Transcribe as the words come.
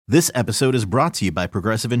This episode is brought to you by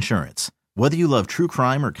Progressive Insurance. Whether you love true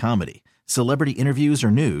crime or comedy, celebrity interviews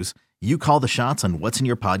or news, you call the shots on what's in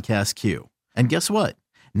your podcast queue. And guess what?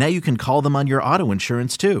 Now you can call them on your auto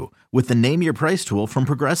insurance too with the Name Your Price tool from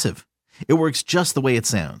Progressive. It works just the way it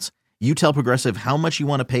sounds. You tell Progressive how much you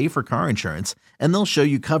want to pay for car insurance, and they'll show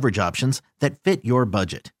you coverage options that fit your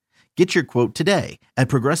budget. Get your quote today at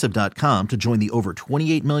Progressive.com to join the over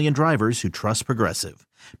 28 million drivers who trust Progressive.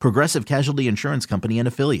 Progressive Casualty Insurance Company and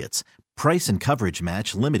Affiliates. Price and coverage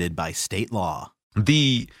match limited by state law.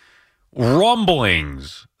 The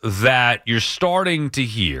rumblings that you're starting to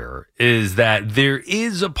hear is that there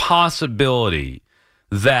is a possibility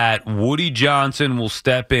that Woody Johnson will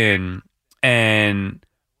step in and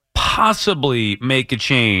possibly make a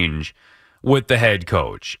change with the head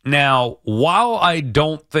coach. Now, while I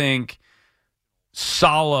don't think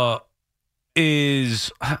Saleh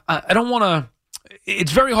is, I don't want to,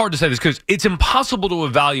 it's very hard to say this because it's impossible to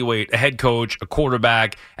evaluate a head coach, a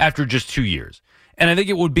quarterback after just 2 years. And I think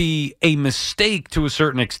it would be a mistake to a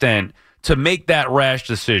certain extent to make that rash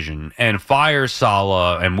decision and fire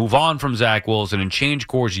Saleh and move on from Zach Wilson and change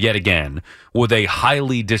course yet again with a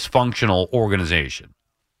highly dysfunctional organization.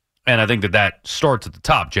 And I think that starts at the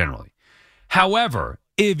top generally. However,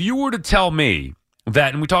 if you were to tell me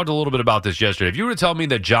that, and we talked a little bit about this yesterday, if you were to tell me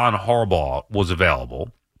that John Harbaugh was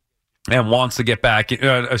available and wants to get back, Jim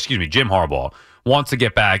Harbaugh wants to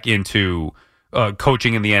get back into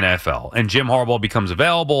coaching in the NFL, and Jim Harbaugh becomes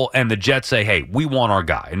available, and the Jets say, hey, we want our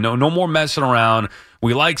guy. No more messing around.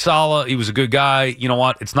 We like Saleh. He was a good guy. You know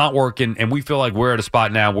what? It's not working, and we feel like we're at a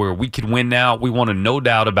spot now where we can win now. We want to, no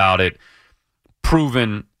doubt about it,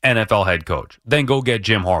 proven NFL head coach. Then go get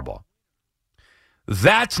Jim Harbaugh.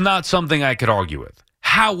 That's not something I could argue with.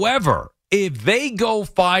 However, if they go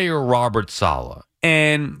fire Robert Saleh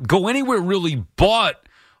and go anywhere really but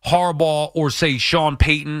Harbaugh or, say, Sean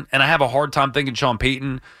Payton, and I have a hard time thinking Sean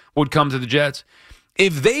Payton would come to the Jets,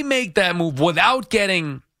 if they make that move without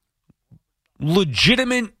getting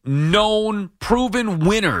legitimate, known, proven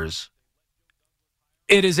winners,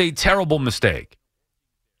 it is a terrible mistake.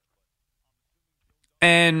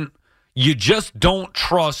 And you just don't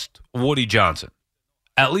trust Woody Johnson.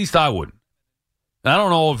 At least I wouldn't. I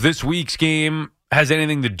don't know if this week's game has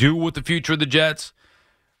anything to do with the future of the Jets,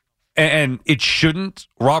 and it shouldn't.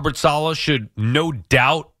 Robert Saleh should no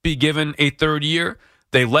doubt be given a third year.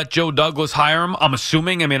 They let Joe Douglas hire him. I'm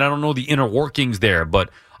assuming, I don't know the inner workings there,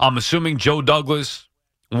 but I'm assuming Joe Douglas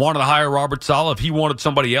wanted to hire Robert Saleh. If he wanted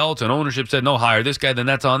somebody else and ownership said, no, hire this guy, then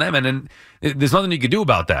that's on them. And then there's nothing you can do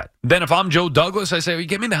about that. Then if I'm Joe Douglas, I say, well,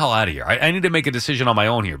 get me the hell out of here. I need to make a decision on my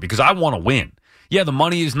own here because I want to win. Yeah, the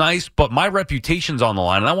money is nice, but my reputation's on the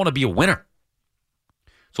line, and I want to be a winner.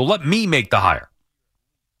 So let me make the hire.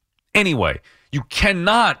 Anyway, you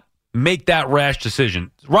cannot make that rash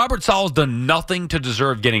decision. Robert Saleh's done nothing to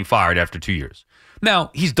deserve getting fired after 2 years.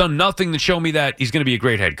 Now, he's done nothing to show me that he's going to be a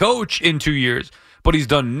great head coach in 2 years, but he's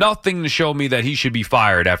done nothing to show me that he should be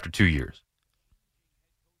fired after 2 years.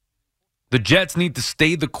 The Jets need to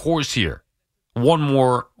stay the course here. One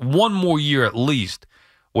more year at least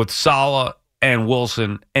with Saleh and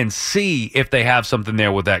Wilson and see if they have something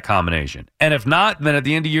there with that combination. And if not, then at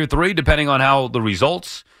the end of year 3, depending on how the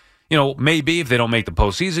results, maybe if they don't make the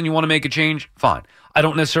postseason, you want to make a change, fine. I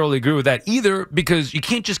don't necessarily agree with that either because you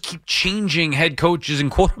can't just keep changing head coaches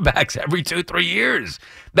and quarterbacks every 2-3 years.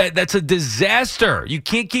 That's a disaster. You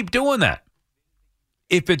can't keep doing that.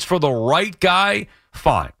 If it's for the right guy,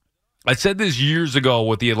 fine. I said this years ago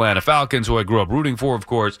with the Atlanta Falcons, who I grew up rooting for, of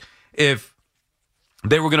course. If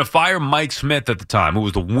they were going to fire Mike Smith at the time, who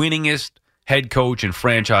was the winningest head coach in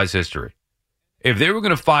franchise history. If they were going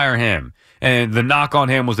to fire him, and the knock on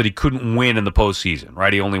him was that he couldn't win in the postseason,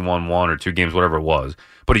 right? He only won 1 or 2 games, whatever it was.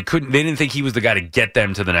 But they didn't think he was the guy to get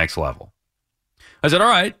them to the next level. I said, all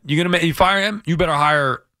right, you fire him? You better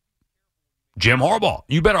hire Jim Harbaugh.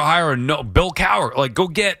 You better hire Bill Cowher. Like, go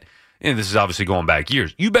get, and this is obviously going back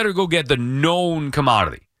years, you better go get the known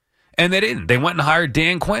commodity. And they didn't. They went and hired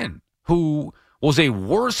Dan Quinn, who was a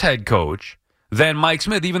worse head coach than Mike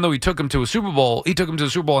Smith. Even though he took him to a Super Bowl, and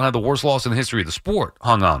had the worst loss in the history of the sport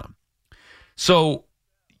hung on him. So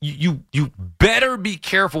you better be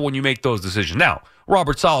careful when you make those decisions. Now,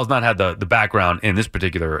 Robert Saleh has not had the background in this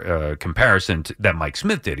particular comparison that Mike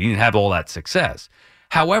Smith did. He didn't have all that success.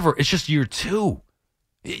 However, it's just year 2.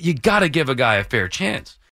 You got to give a guy a fair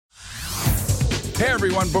chance. Hey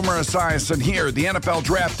everyone, Boomer Esiason here. The NFL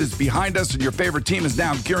draft is behind us and your favorite team is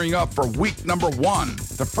now gearing up for week number 1.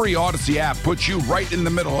 The free Odyssey app puts you right in the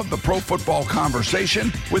middle of the pro football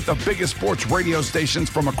conversation with the biggest sports radio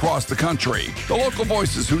stations from across the country. The local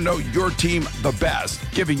voices who know your team the best,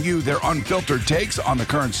 giving you their unfiltered takes on the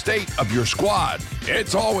current state of your squad.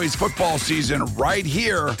 It's always football season right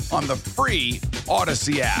here on the free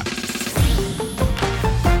Odyssey app.